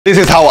This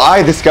is how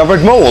I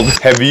discovered mold.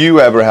 Have you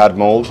ever had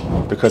mold?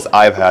 Because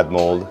I've had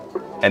mold,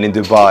 and in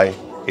Dubai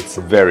it's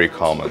very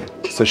common.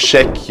 So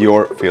check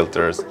your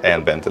filters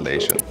and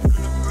ventilation.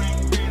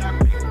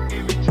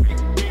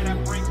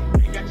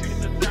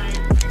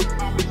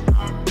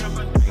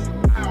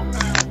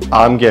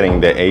 I'm getting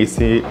the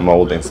AC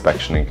mold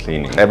inspection and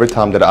cleaning. Every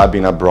time that I've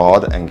been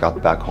abroad and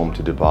got back home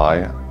to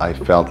Dubai, I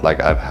felt like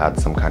I've had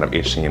some kind of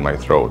itching in my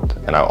throat.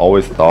 And I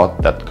always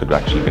thought that could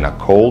actually been a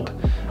cold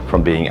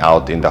from being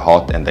out in the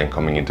hot and then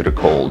coming into the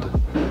cold.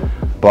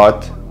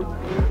 But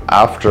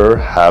after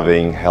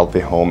having Healthy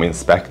Home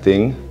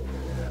inspecting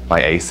my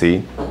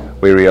AC,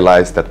 we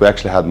realized that we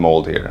actually had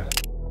mold here.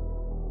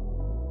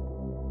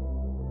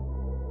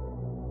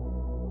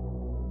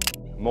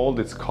 Mold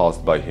is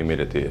caused by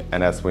humidity,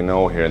 and as we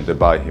know here in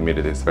Dubai,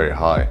 humidity is very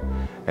high.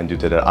 And due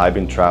to that, I've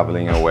been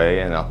traveling away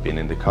and not been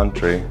in the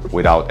country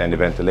without any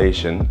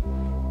ventilation.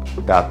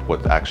 That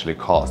would actually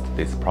cause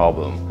this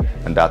problem,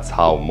 and that's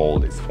how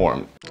mold is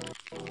formed.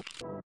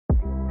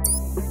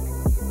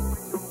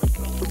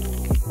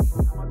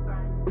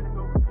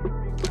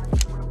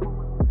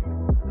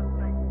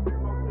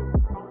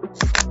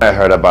 I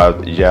heard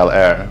about gel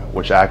air,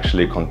 which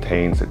actually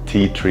contains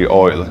tea tree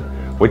oil,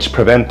 which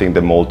preventing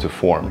the mold to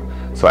form.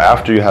 So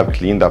after you have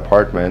cleaned the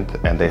apartment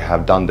and they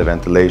have done the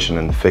ventilation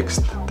and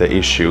fixed the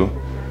issue,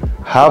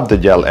 have the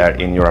gel air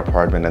in your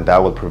apartment, and that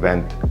will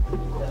prevent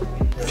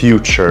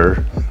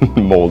future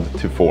mold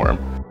to form.